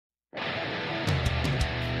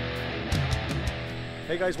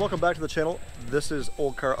Hey guys, welcome back to the channel. This is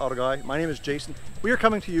Old Car Auto Guy. My name is Jason. We are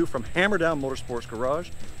coming to you from Hammerdown Motorsports Garage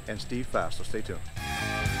and Steve Fast, so stay tuned.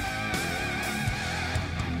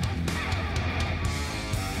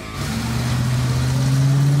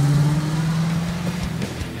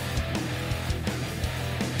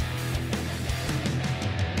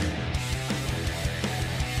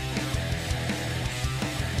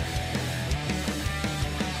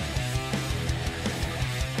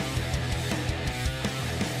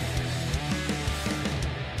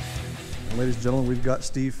 Ladies and gentlemen, we've got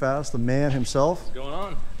Steve Fast, the man himself. What's going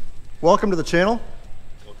on? Welcome to the channel.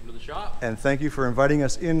 Welcome to the shop. And thank you for inviting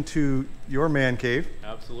us into your man cave.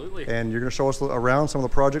 Absolutely. And you're going to show us around some of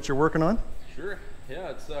the projects you're working on? Sure. Yeah,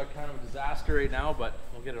 it's kind of a disaster right now, but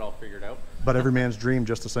we'll get it all figured out. But every man's dream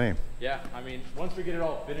just the same. Yeah, I mean, once we get it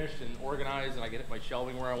all finished and organized and I get my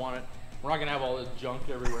shelving where I want it, we're not going to have all this junk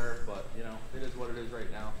everywhere, but you know, it is what it is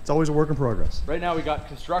right now. It's always a work in progress. Right now we got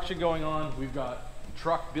construction going on. We've got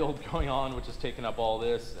truck build going on, which is taking up all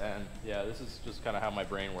this, and yeah, this is just kind of how my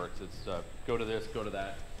brain works. It's go to this, go to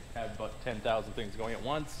that, have about 10,000 things going at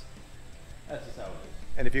once. That's just how it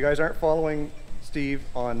is. And if you guys aren't following Steve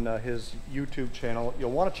on his YouTube channel,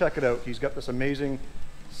 you'll want to check it out. He's got this amazing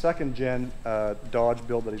second gen Dodge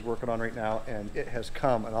build that he's working on right now, and it has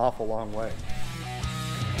come an awful long way.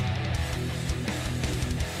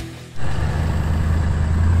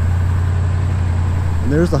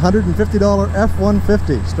 And there's the $150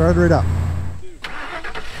 F-150. Started right up.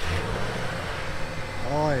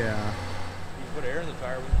 Oh yeah. You put air in the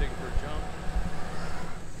tire, we can take it for a jump.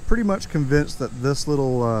 Pretty much convinced that this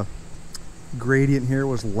little gradient here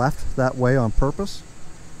was left that way on purpose.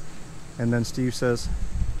 And then Steve says,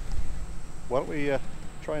 why don't we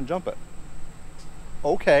try and jump it?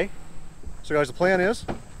 Okay. So guys, the plan is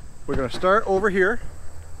we're going to start over here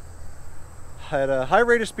at a high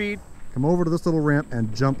rate of speed, come over to this little ramp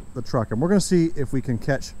and jump the truck. And we're going to see if we can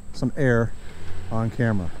catch some air on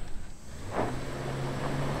camera.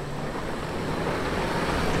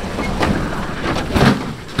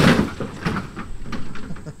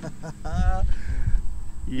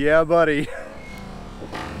 Yeah, buddy.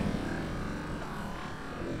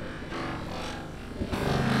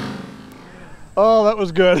 Oh, that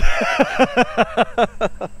was good.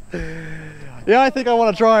 Yeah, I think I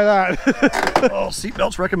want to try that. Oh,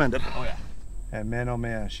 seatbelts recommended. Oh yeah. And man, oh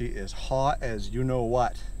man, she is hot as you know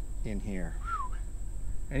what in here.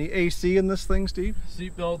 Any AC in this thing, Steve?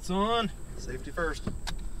 Seatbelts on. Safety first.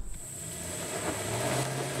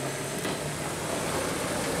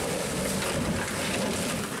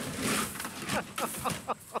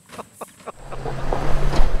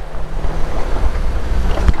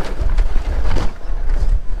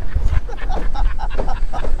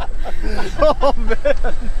 Oh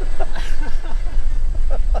man!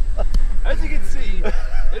 As you can see,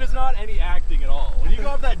 it is not any acting at all. When you go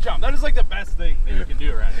up that jump, that is like the best thing that you can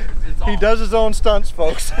do around here. It's He does his own stunts,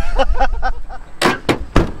 folks.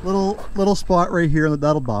 little spot right here, and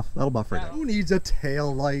that'll buff right now. Who needs a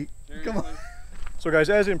tail light? Come on. So guys,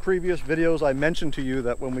 as in previous videos, I mentioned to you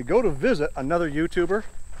that when we go to visit another YouTuber,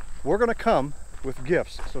 we're gonna come with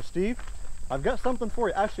gifts. So Steve, I've got something for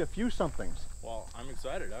you. Actually, a few somethings. Well, I'm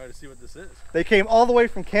excited. I got to see what this is. They came all the way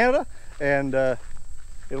from Canada, and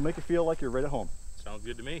it'll make you feel like you're right at home. Sounds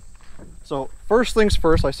good to me. So first things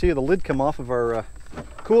first, I see the lid come off of our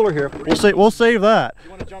cooler here. We'll save that.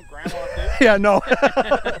 You want to jump Grandma too? Yeah, no.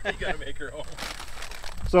 You gotta make her home.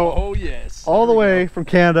 So, oh yes. All the way from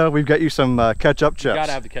Canada, we've got you some ketchup chips. You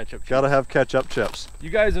gotta have the ketchup chips. Gotta have ketchup chips.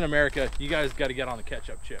 You guys in America, you guys gotta get on the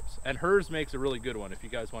ketchup chips. And hers makes a really good one if you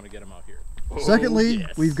guys want to get them out here. Secondly,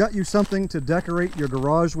 yes. We've got you something to decorate your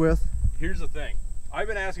garage with. Here's the thing. I've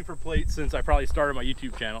been asking for plates since I probably started my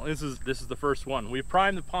YouTube channel. This is the first one. We've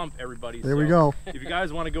primed the pump, everybody. There we go. If you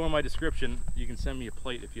guys want to go in my description, you can send me a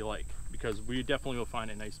plate if you like, because we definitely will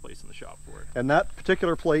find a nice place in the shop for it. And that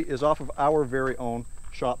particular plate is off of our very own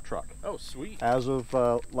shop truck. Oh, sweet. As of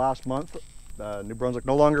last month, New Brunswick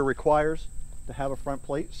no longer requires to have a front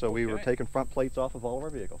plate, so we were taking front plates off of all of our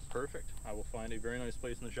vehicles. Perfect. I will find a very nice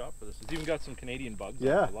place in the shop for this. It's even got some Canadian bugs.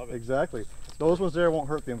 Yeah, I love it. exactly. Those ones there won't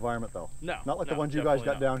hurt the environment though. No. Not like the ones you guys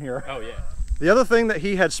got down here. Oh yeah. The other thing that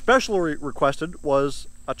he had specially requested was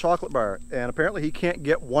a chocolate bar, and apparently he can't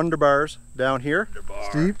get Wonder Bars down here.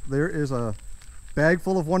 Steve, there is a bag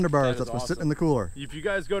full of Wonder Bars that's been sitting in the cooler. If you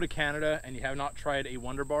guys go to Canada and you have not tried a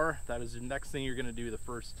Wonder Bar, that is the next thing you're going to do the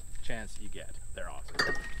first chance you get. They're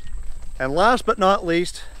awesome. And last but not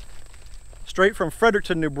least, straight from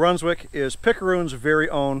Fredericton, New Brunswick, is Picaroon's very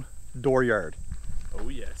own Dooryard. Oh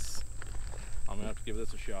yes. I'm gonna have to give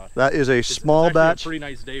this a shot. That is a small batch. A pretty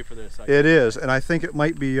nice day for this. It is, and I think it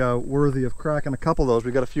might be worthy of cracking a couple of those.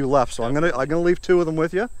 We got a few left, so I'm gonna leave 2 of them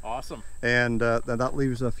with you. Awesome. And then that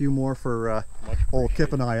leaves a few more for old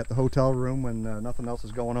Kip and I at the hotel room when nothing else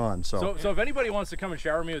is going on. So if anybody wants to come and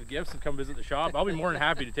shower me with gifts and come visit the shop, I'll be more than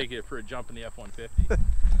happy to take you for a jump in the F-150.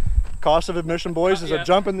 Cost of admission, boys, is a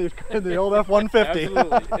jump in the old F-150.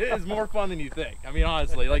 Absolutely. It is more fun than you think. I mean,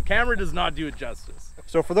 honestly, like, camera does not do it justice.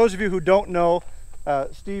 So for those of you who don't know,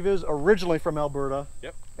 Steve is originally from Alberta.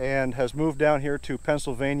 Yep. And has moved down here to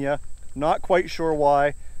Pennsylvania. Not quite sure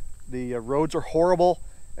why. The roads are horrible,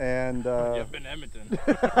 and I've been to Edmonton.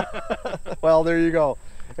 well, there you go.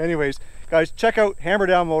 Anyways, guys, check out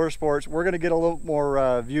Hammerdown Motorsports. We're going to get a little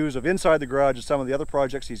more views of inside the garage and some of the other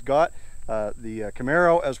projects he's got. The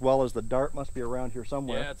Camaro as well as the Dart must be around here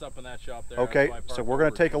somewhere. Yeah, it's up in that shop there. Okay, so we're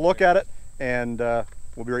going to take a look at it, and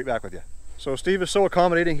we'll be right back with you. So Steve is so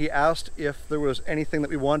accommodating, he asked if there was anything that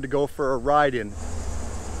we wanted to go for a ride in.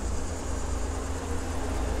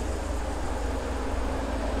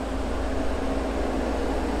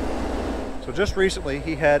 So just recently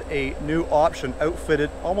he had a new option outfitted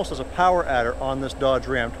almost as a power adder on this Dodge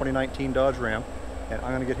Ram, 2019 Dodge Ram, and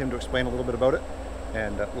I'm going to get him to explain a little bit about it,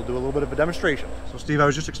 and we'll do a little bit of a demonstration. So Steve, I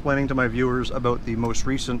was just explaining to my viewers about the most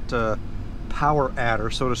recent power adder,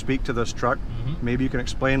 so to speak, to this truck. Maybe you can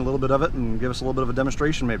explain a little bit of it and give us a little bit of a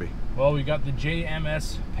demonstration maybe. Well, we got the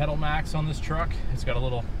JMS pedal max on this truck. It's got a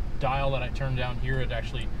little dial that I turn down here. It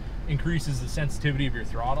actually increases the sensitivity of your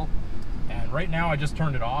throttle. And right now I just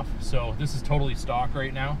turned it off, so this is totally stock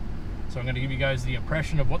right now. So I'm going to give you guys the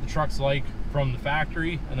impression of what the truck's like from the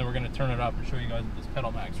factory, and then we're going to turn it up and show you guys what this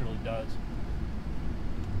pedal max really does.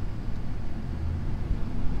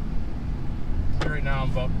 So right now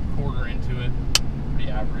I'm about a quarter into it, pretty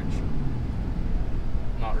average.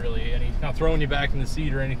 Not throwing you back in the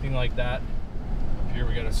seat or anything like that. Up here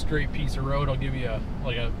we got a straight piece of road. I'll give you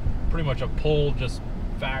pretty much a pull, just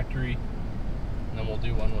factory, and then we'll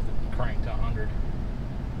do one with it cranked to 100.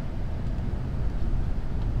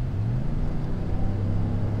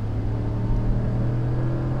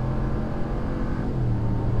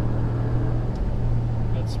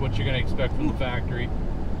 That's what you're going to expect from the factory.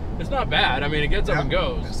 It's not bad. I mean, it gets up and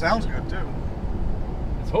goes. It sounds good too.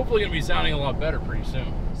 It's hopefully going to be sounding a lot better pretty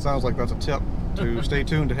soon. Sounds like that's a tip to stay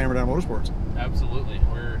tuned to Hammerdown Motorsports. Absolutely.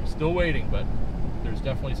 We're still waiting, but there's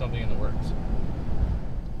definitely something in the works.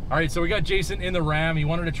 All right, so we got Jason in the Ram. He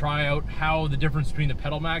wanted to try out how the difference between the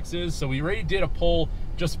pedal max is. So we already did a pull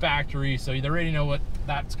just factory, so you already know what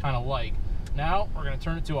that's kind of like. Now we're going to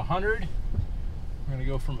turn it to 100. We're going to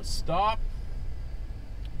go from a stop,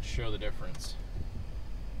 show the difference.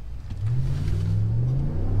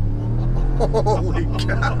 Holy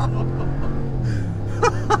cow!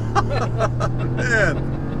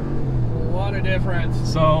 Man, what a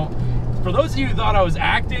difference. So for those of you who thought I was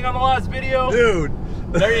acting on the last video, dude,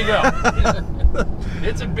 there you go.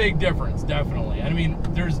 It's a big difference, definitely. I mean,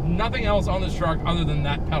 there's nothing else on this truck other than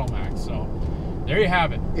that pedal max. So there you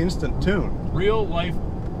have it. Instant tune. Real life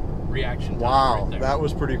reaction. Wow, right there. that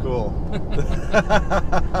was pretty cool.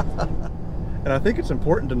 And I think it's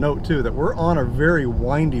important to note too that we're on a very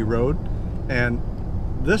windy road, and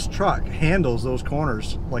this truck handles those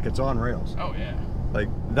corners like it's on rails. Oh yeah. Like,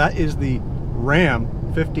 that is the Ram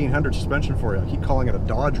 1500 suspension for you. I keep calling it a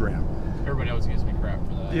Dodge Ram. Everybody always gives me crap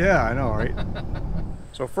for that. Yeah, I know, right?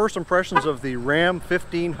 So first impressions of the Ram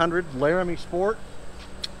 1500 Laramie Sport.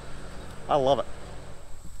 I love it.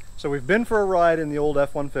 So we've been for a ride in the old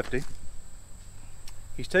F-150.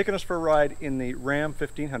 He's taken us for a ride in the Ram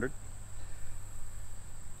 1500.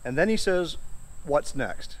 And then he says, what's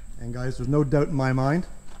next? And guys, there's no doubt in my mind,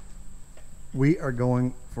 we are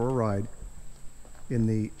going for a ride in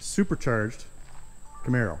the supercharged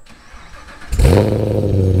Camaro.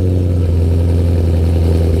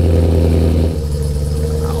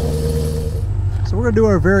 So we're going to do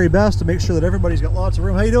our very best to make sure that everybody's got lots of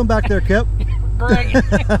room. How you doing back there, Kip? Great.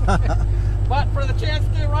 But for the chance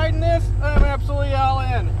to ride in this, I'm absolutely all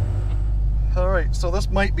in. All right, so this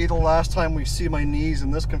might be the last time we see my knees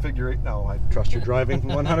in this configuration. No, I trust your driving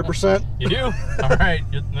 100%. You do? All right,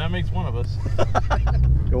 that makes one of us.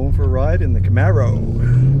 Going for a ride in the Camaro.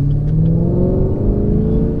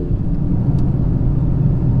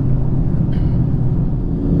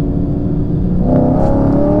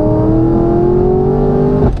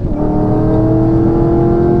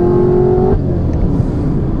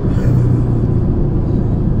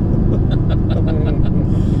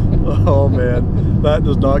 Oh man, that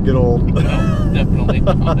does not get old. No, definitely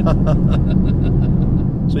not.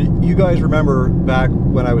 So you guys remember back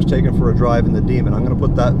when I was taken for a drive in the Demon. I'm going to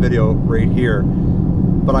put that video right here.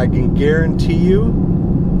 but I can guarantee you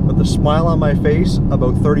that the smile on my face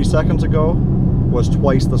about 30 seconds ago was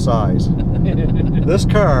twice the size. This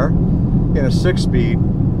car in a 6-speed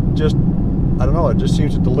just, I don't know, it just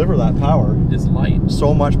seems to deliver that power. It's light.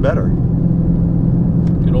 So much better.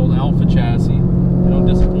 Good old Alpha chassis. They don't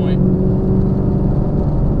disappoint.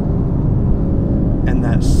 And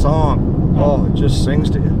that song, oh, it just sings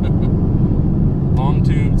to you. Long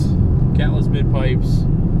tubes, catless mid pipes,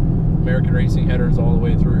 American racing headers all the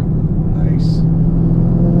way through. Nice.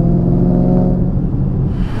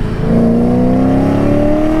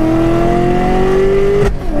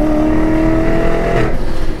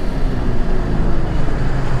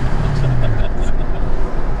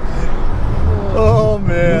 Oh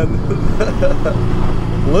man.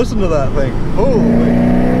 Listen to that thing. Holy.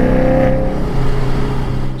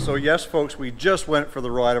 So yes, folks, we just went for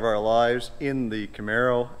the ride of our lives in the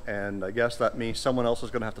Camaro, and I guess that means someone else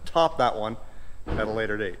is going to have to top that one at a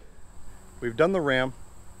later date. We've done the Ram,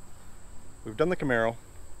 we've done the Camaro,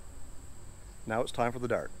 now it's time for the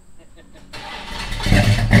Dart.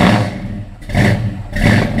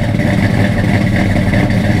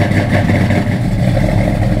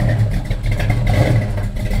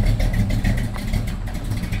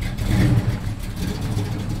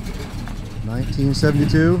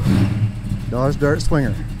 '72 Dodge Dart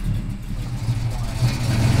Swinger.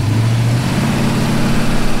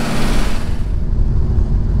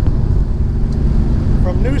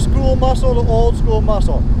 From new school muscle to old school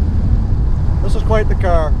muscle. This is quite the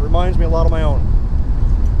car. Reminds me a lot of my own.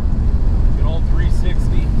 Good old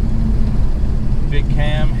 360. Big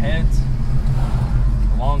cam heads.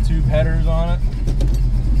 Long tube headers on it.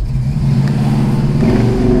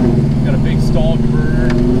 Got a big stall converter.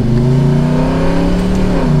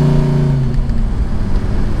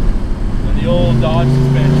 And the old Dodge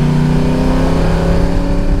suspension.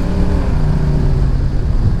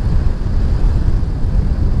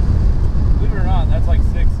 Believe it or not, that's like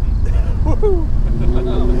 60. Woohoo!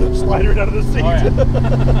 Slide right out of the seat. Oh, yeah.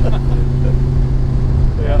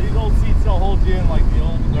 Yeah, these old seats don't hold you in like the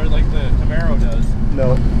old, or like the Camaro does.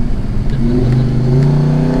 No.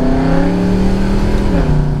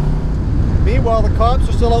 Meanwhile, the cops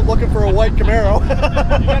are still out looking for a white Camaro.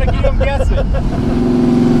 You gotta keep them guessing.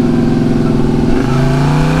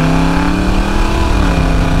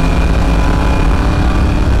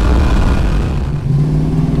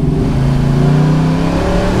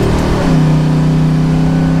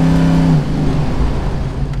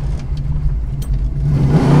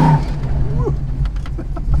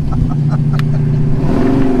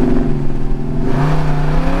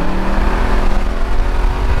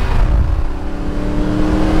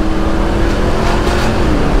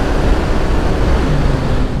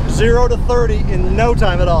 0 to 30 in no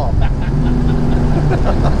time at all.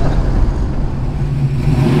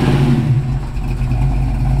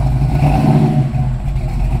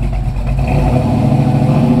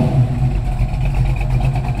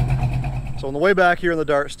 So on the way back here in the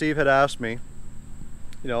Dart, Steve had asked me,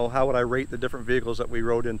 you know, how would I rate the different vehicles that we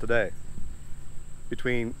rode in today?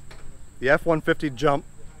 Between the F-150 Jump,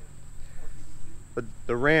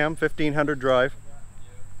 the Ram 1500 drive,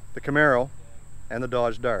 the Camaro, and the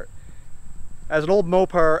Dodge Dart. As an old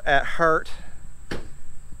Mopar at heart,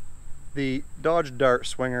 the Dodge Dart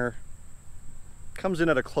Swinger comes in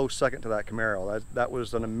at a close second to that Camaro. That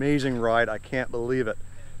was an amazing ride. I can't believe it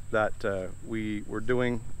that we were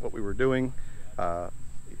doing what we were doing. I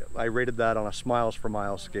rated that on a miles per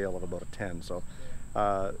mile scale of about a 10. So,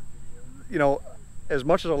 you know, as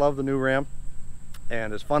much as I love the new Ram,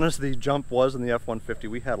 and as fun as the Jump was in the F-150,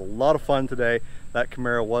 we had a lot of fun today. That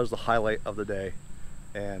Camaro was the highlight of the day.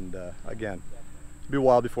 And again, it'll be a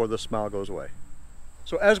while before this smile goes away.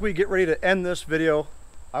 So as we get ready to end this video,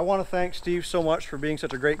 I want to thank Steve so much for being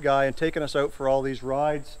such a great guy and taking us out for all these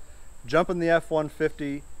rides, jumping the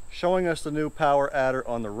F-150, showing us the new power adder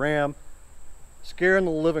on the Ram, scaring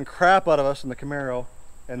the living crap out of us in the Camaro,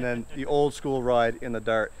 and then the old school ride in the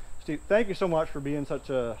Dart. Steve, thank you so much for being such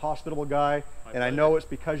a hospitable guy. And I know it's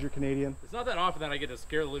because you're Canadian. It's not that often that I get to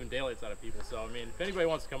scare the living daylights out of people. So, I mean, if anybody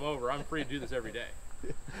wants to come over, I'm free to do this every day.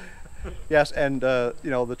 Yes, and you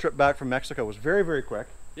know, the trip back from Mexico was very, very quick.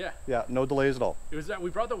 Yeah. Yeah, no delays at all. It was that we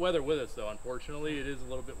brought the weather with us, though. Unfortunately, it is a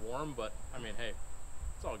little bit warm, but I mean, hey,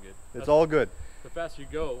 it's all good. It's all good. The faster you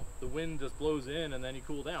go, the wind just blows in, and then you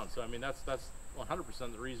cool down. So, I mean, that's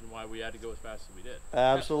 100% the reason why we had to go as fast as we did.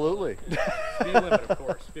 Absolutely. Speed limit, of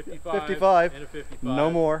course, 55. 55. And a 55. No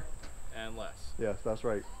more. And less. Yes, that's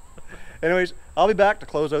right. Anyways, I'll be back to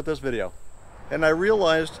close out this video. And I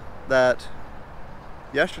realized that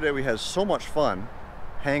yesterday we had so much fun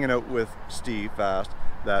hanging out with Steve Fast.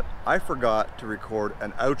 that I forgot to record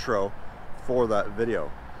an outro for that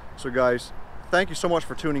video. So guys, thank you so much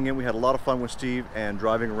for tuning in. We had a lot of fun with Steve and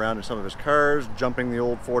driving around in some of his cars, jumping the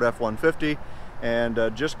old Ford F-150,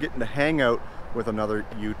 and just getting to hang out with another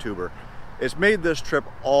YouTuber. It's made this trip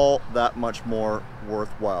all that much more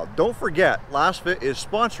worthwhile. Don't forget, LASFIT is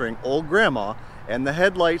sponsoring Old Grandma and the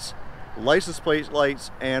headlights, license plate lights,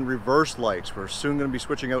 and reverse lights. We're soon going to be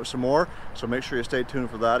switching out some more, so make sure you stay tuned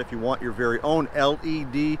for that. If you want your very own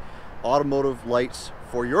LED automotive lights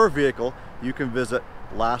for your vehicle, you can visit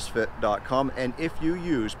lasfit.com, and if you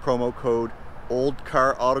use promo code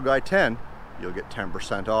OldCarAutoGuy10, you'll get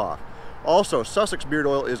 10% off. Also, Sussex Beard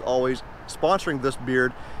Oil is always sponsoring this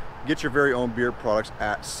beard. Get your very own beard products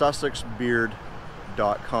at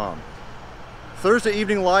sussexbeard.com. Thursday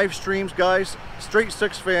evening live streams, guys. Straight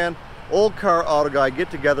SIXFAN, Old Car Auto Guy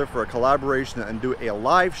get together for a collaboration and do a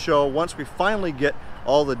live show once we finally get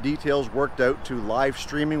all the details worked out to live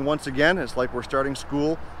streaming once again. It's like we're starting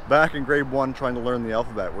school back in grade 1 trying to learn the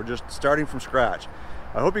alphabet. We're just starting from scratch.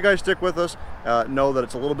 I hope you guys stick with us. Know that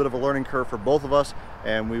it's a little bit of a learning curve for both of us,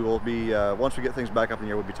 and we will be, once we get things back up in the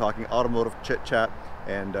air, we'll be talking automotive chit chat,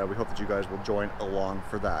 and we hope that you guys will join along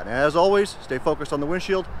for that. And as always, stay focused on the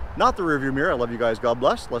windshield, not the rearview mirror. I love you guys. God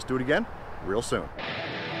bless. Let's do it again real soon.